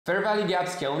Fair value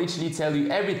gaps can literally tell you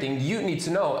everything you need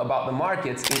to know about the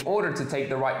markets in order to take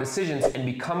the right decisions and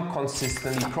become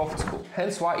consistently profitable.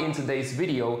 Hence why in today's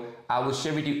video, I will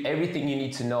share with you everything you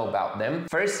need to know about them.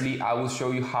 Firstly, I will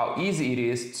show you how easy it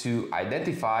is to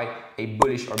identify a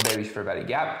bullish or bearish fair value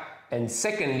gap. And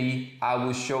secondly, I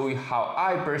will show you how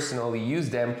I personally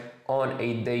use them on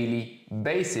a daily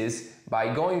basis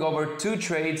by going over 2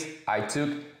 trades I took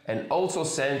and also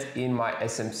sent in my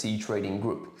SMC trading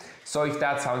group. So if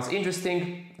that sounds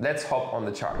interesting, let's hop on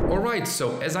the chart. Alright,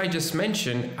 so as I just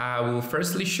mentioned, I will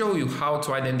firstly show you how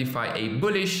to identify a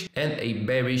bullish and a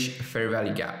bearish fair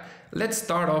value gap. Let's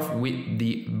start off with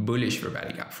the bullish fair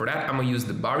value gap. For that, I'm gonna use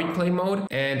the bar replay mode,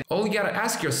 and all you gotta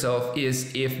ask yourself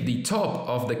is if the top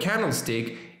of the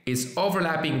candlestick is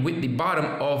overlapping with the bottom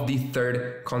of the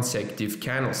third consecutive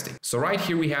candlestick. So right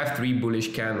here we have 3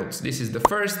 bullish candles. This is the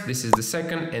first, this is the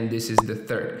second, and this is the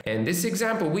third. And this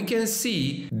example, we can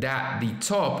see that the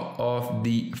top of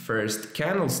the first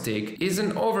candlestick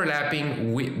isn't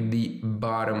overlapping with the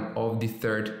bottom of the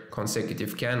third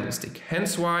consecutive candlestick.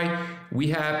 Hence why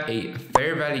we have a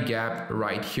fair value gap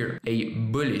right here, a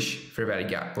bullish fair value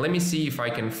gap. Let me see if I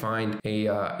can find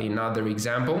another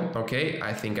example. Okay,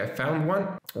 I think I found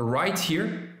one. Right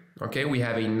here, okay, we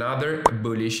have another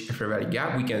bullish fair value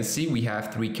gap. We can see we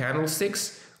have 3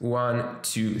 candlesticks, 1,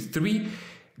 2, 3.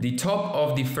 The top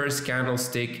of the first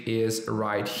candlestick is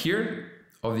right here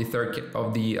of the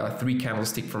 3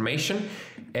 candlestick formation,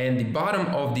 and the bottom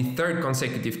of the third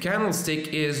consecutive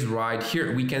candlestick is right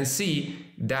here. We can see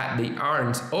that they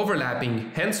aren't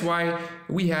overlapping, hence why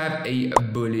we have a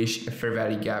bullish fair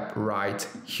value gap right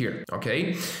here.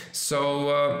 Okay,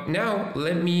 so now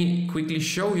let me quickly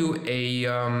show you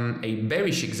a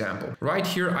bearish example. Right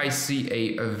here I see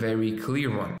a very clear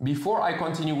one. Before I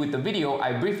continue with the video,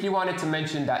 I briefly wanted to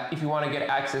mention that if you want to get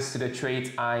access to the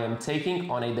trades I am taking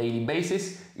on a daily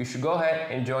basis, you should go ahead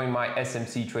and join my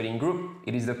SMC trading group.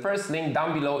 It is the first link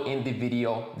down below in the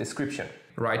video description.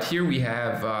 Right here we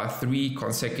have 3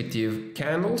 consecutive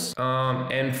candles,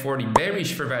 and for the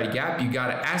bearish fair value gap, you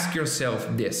gotta ask yourself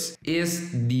this: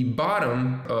 is the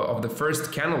bottom of the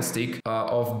first candlestick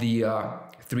of the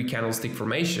 3 candlestick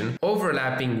formation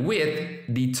overlapping with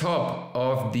the top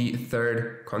of the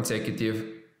third consecutive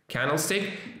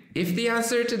candlestick? If the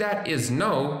answer to that is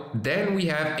no, then we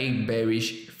have a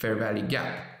bearish fair value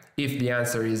gap. If the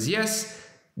answer is yes,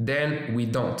 then we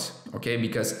don't. Okay,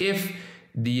 because if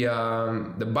the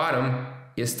bottom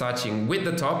is touching with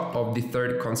the top of the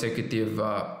third consecutive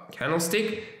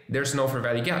candlestick, there's no fair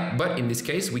value gap. But in this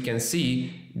case, we can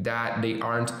see that they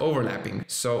aren't overlapping.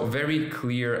 So very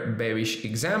clear bearish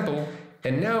example.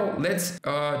 And now let's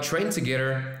train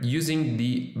together using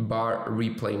the bar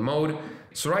replay mode.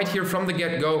 So right here from the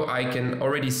get-go, I can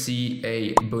already see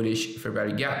a bullish fair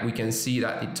value gap. We can see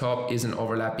that the top isn't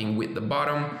overlapping with the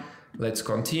bottom. Let's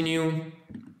continue.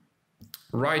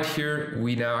 Right here,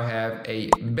 we now have a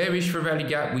bearish fair value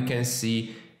gap. We can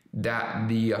see that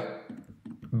the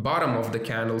bottom of the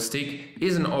candlestick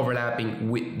isn't overlapping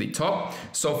with the top.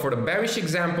 So for the bearish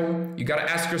example, you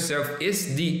gotta ask yourself,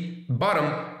 is the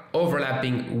bottom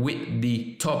overlapping with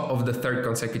the top of the third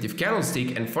consecutive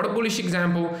candlestick? And for the bullish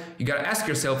example, you gotta ask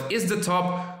yourself, is the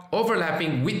top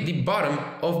overlapping with the bottom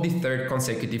of the third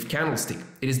consecutive candlestick?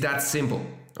 It is that simple.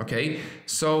 Okay,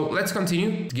 so let's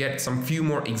continue to get some few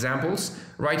more examples.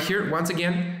 Right here, once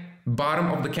again, bottom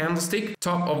of the candlestick,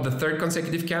 top of the third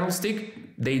consecutive candlestick,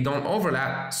 they don't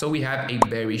overlap, so we have a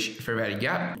bearish fair value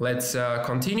gap. Let's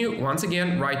continue. Once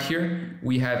again, right here,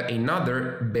 we have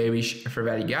another bearish fair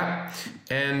value gap,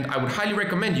 and I would highly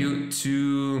recommend you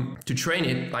to train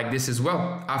it like this as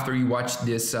well after you watch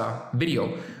this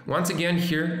video. Once again,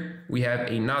 here we have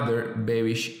another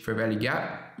bearish fair value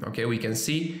gap. Okay, we can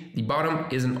see the bottom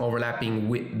isn't overlapping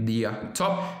with the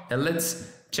top, and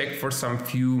let's check for some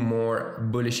few more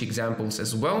bullish examples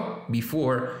as well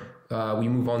before we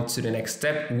move on to the next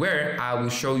step, where I will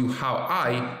show you how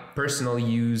I personally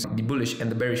use the bullish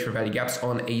and the bearish fair value gaps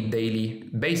on a daily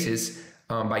basis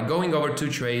by going over 2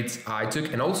 trades I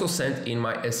took and also sent in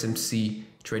my SMC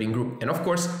trading group. And of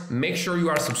course, make sure you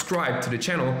are subscribed to the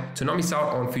channel to not miss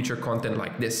out on future content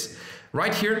like this.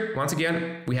 Right here, once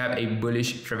again, we have a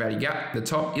bullish fair value gap. The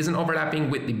top isn't overlapping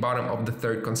with the bottom of the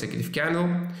third consecutive candle.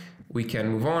 We can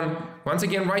move on. Once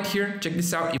again, right here, check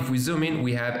this out. If we zoom in,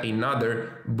 we have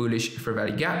another bullish fair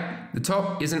value gap. The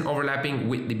top isn't overlapping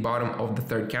with the bottom of the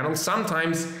third candle.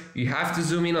 Sometimes you have to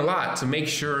zoom in a lot to make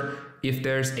sure if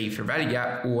there's a fair value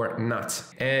gap or not.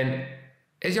 And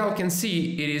as y'all can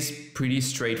see, it is pretty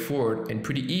straightforward and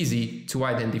pretty easy to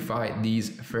identify these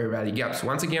fair value gaps.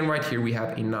 Once again, right here, we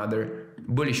have another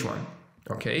bullish one.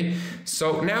 Okay,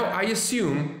 so now I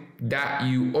assume that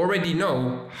you already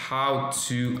know how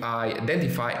to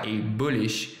identify a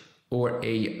bullish or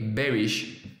a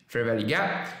bearish fair value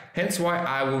gap. Hence why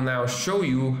I will now show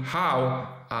you how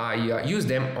I use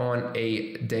them on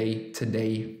a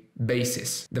day-to-day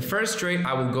basis. The first trade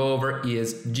I will go over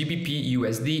is GBP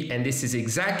USD, and this is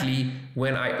exactly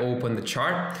when I open the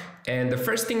chart. And the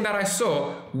first thing that I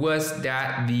saw was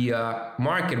that the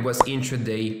market was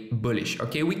intraday bullish.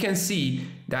 Okay, we can see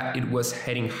that it was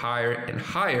heading higher and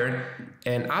higher.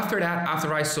 And after that,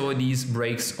 after I saw these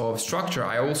breaks of structure,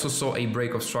 I also saw a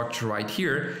break of structure right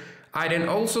here. I then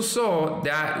also saw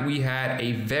that we had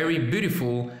a very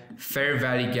beautiful fair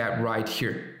value gap right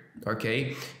here.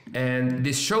 Okay, and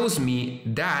this shows me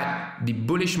that the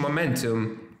bullish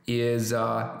momentum is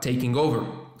taking over.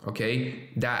 Okay,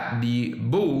 that the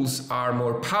bulls are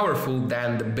more powerful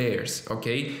than the bears.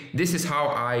 Okay, this is how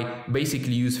I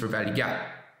basically use fair value gap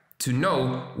to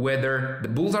know whether the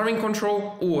bulls are in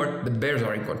control or the bears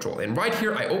are in control. And right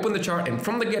here I opened the chart, and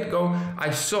from the get-go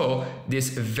I saw this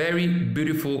very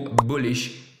beautiful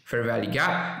bullish fair value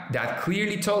gap that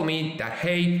clearly told me that,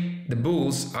 hey, the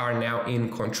bulls are now in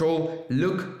control.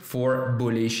 Look for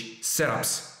bullish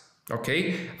setups.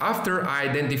 Okay, after I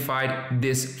identified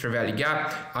this fair value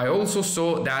gap, I also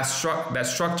saw that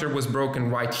structure was broken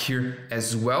right here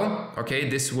as well. Okay,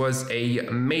 this was a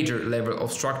major level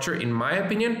of structure in my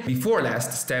opinion. Before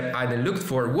last step I then looked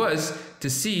for was to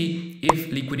see if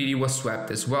liquidity was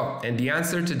swept as well. And the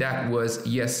answer to that was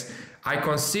yes. I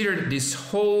considered this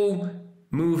whole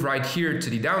move right here to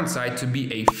the downside to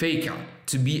be a fake out,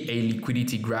 to be a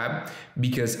liquidity grab,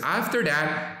 because after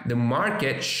that the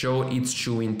market showed its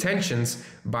true intentions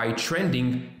by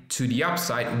trending to the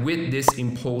upside with this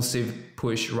impulsive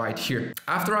push right here.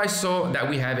 After I saw that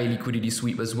we have a liquidity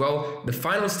sweep as well, the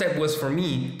final step was for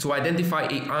me to identify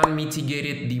a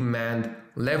unmitigated demand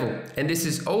level. And this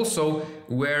is also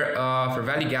where fair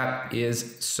value gap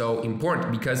is so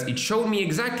important, because it showed me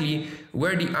exactly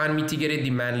where the unmitigated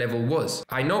demand level was.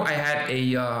 I know I had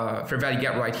a fair value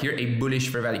gap right here, a bullish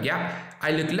fair value gap.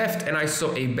 I looked left and I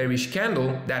saw a bearish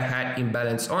candle that had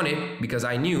imbalance on it, because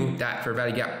I knew that fair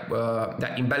value gap,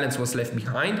 that imbalance was left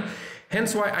behind.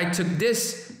 Hence why I took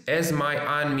this as my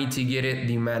unmitigated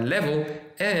demand level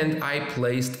and I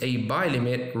placed a buy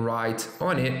limit right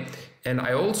on it. And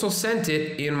I also sent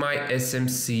it in my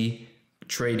SMC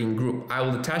trading group. I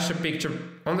will attach a picture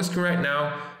on the screen right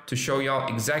now to show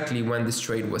y'all exactly when this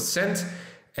trade was sent.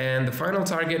 And the final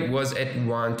target was at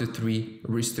 1 to 3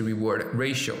 risk to reward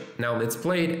ratio. Now let's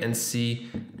play it and see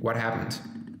what happened.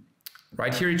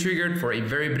 Right here it triggered for a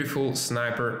very beautiful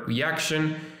sniper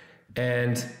reaction,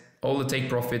 and all the take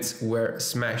profits were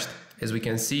smashed. As we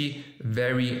can see,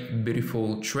 very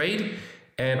beautiful trade.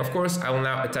 And of course, I will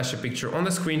now attach a picture on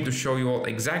the screen to show you all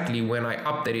exactly when I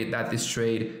updated that this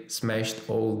trade smashed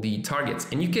all the targets.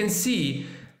 And you can see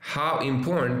how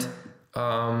important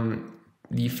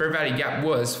the fair value gap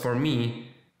was for me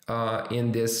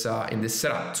in this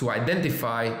setup, to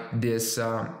identify this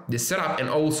setup and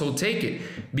also take it.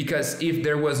 Because if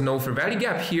there was no fair value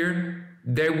gap here,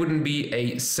 there wouldn't be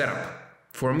a setup.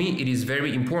 For me, it is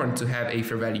very important to have a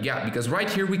fair value gap, because right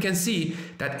here we can see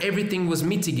that everything was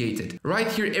mitigated. Right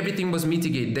here, everything was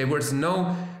mitigated. There was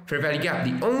no fair value gap.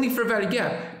 The only fair value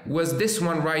gap was this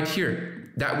one right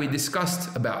here that we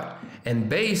discussed about. And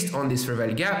based on this fair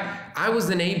value gap, I was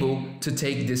then able to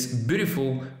take this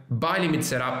beautiful buy limit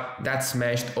setup that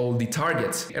smashed all the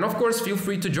targets. And of course, feel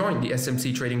free to join the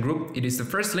SMC trading group. It is the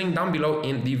first link down below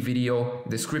in the video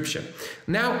description.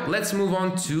 Now let's move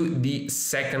on to the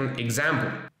second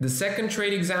example. The second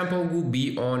trade example will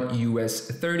be on US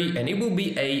 30, and it will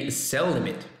be a sell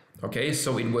limit. Okay,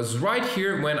 so it was right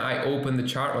here when I opened the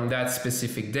chart on that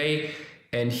specific day.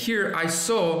 And here I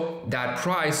saw that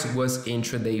price was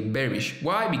intraday bearish.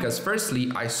 Why? Because firstly,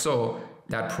 I saw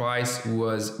that price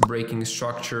was breaking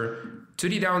structure to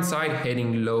the downside,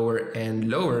 heading lower and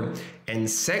lower. And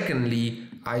secondly,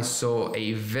 I saw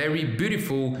a very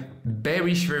beautiful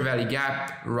bearish fair value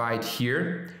gap right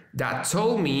here that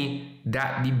told me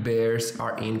that the bears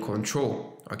are in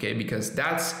control. Okay, because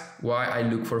that's why I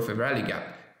look for fair value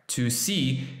gap, to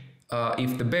see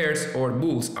if the bears or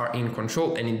bulls are in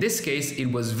control. And in this case, it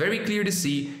was very clear to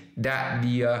see that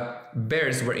the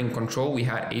bears were in control. We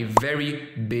had a very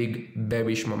big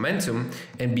bearish momentum,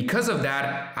 and because of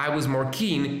that, I was more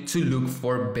keen to look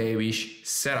for bearish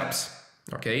setups.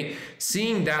 Okay,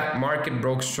 seeing that market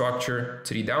broke structure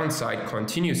to the downside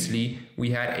continuously,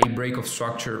 we had a break of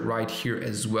structure right here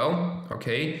as well.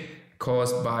 Okay,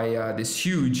 caused by this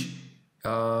huge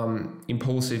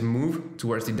impulsive move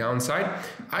towards the downside,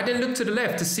 I then look to the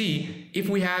left to see if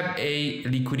we have a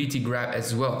liquidity grab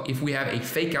as well, if we have a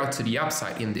fake out to the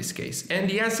upside in this case. And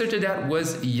the answer to that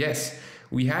was yes.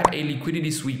 We had a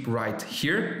liquidity sweep right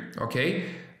here, okay,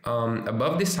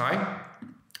 above this high,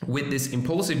 with this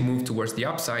impulsive move towards the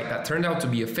upside that turned out to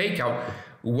be a fake out.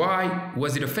 Why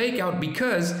was it a fake out?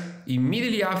 Because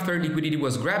immediately after liquidity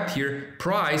was grabbed here,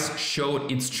 price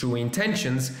showed its true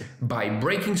intentions by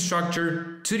breaking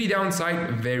structure to the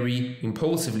downside very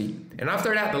impulsively. And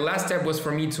after that, the last step was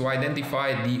for me to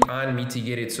identify the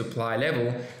unmitigated supply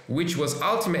level, which was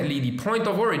ultimately the point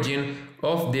of origin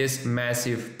of this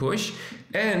massive push.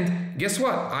 And guess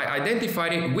what? I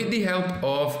identified it with the help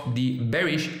of the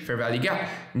bearish fair value gap.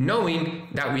 Knowing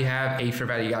that we have a fair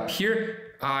value gap here,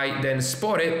 I then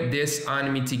spotted this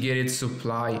unmitigated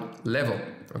supply level.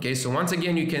 Okay, so once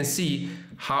again, you can see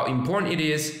how important it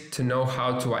is to know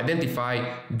how to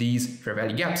identify these fair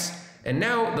value gaps. And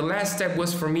now the last step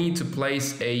was for me to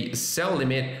place a sell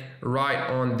limit right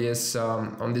on this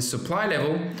supply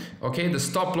level. Okay, the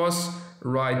stop loss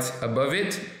right above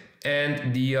it,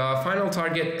 and the final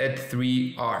target at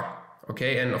 3R.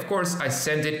 Okay, and of course I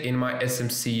sent it in my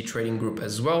SMC trading group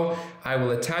as well. I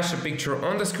will attach a picture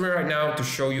on the screen right now to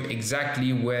show you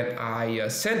exactly when I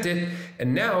sent it.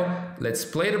 And now let's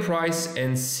play the price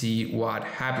and see what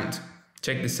happened.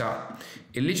 Check this out.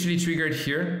 It literally triggered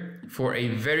here for a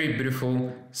very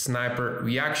beautiful sniper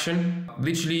reaction.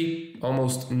 Literally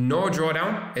almost no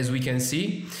drawdown, as we can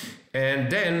see.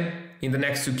 And then in the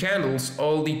next two candles,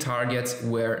 all the targets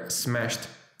were smashed.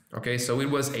 Okay, so it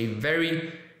was a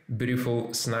very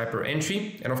beautiful sniper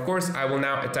entry. And of course, I will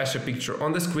now attach a picture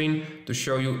on the screen to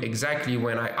show you exactly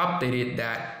when I updated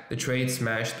that the trade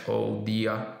smashed all the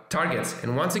targets.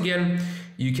 And once again,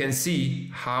 you can see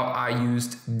how I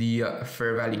used the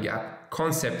fair value gap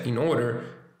concept in order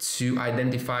to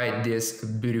identify this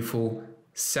beautiful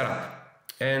setup.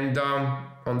 And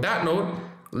on that note,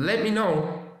 let me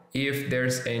know if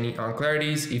there's any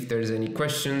unclarities, if there's any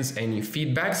questions, any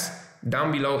feedbacks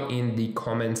down below in the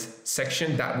comments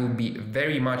section. That will be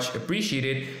very much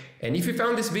appreciated. And if you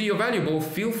found this video valuable,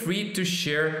 feel free to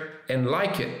share and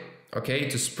like it, okay,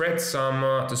 to spread some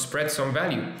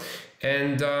value.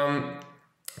 And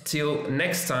till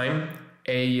next time,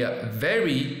 a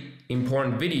very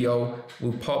important video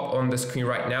will pop on the screen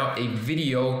right now, a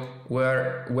video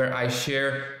where I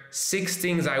share 6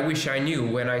 things I wish I knew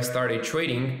when I started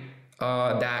trading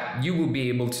that you will be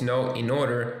able to know in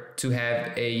order to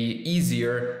have a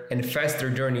easier and faster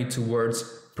journey towards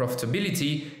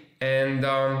profitability. And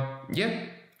yeah,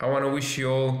 I want to wish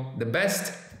you all the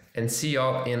best and see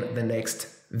y'all in the next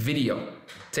video.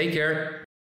 Take care.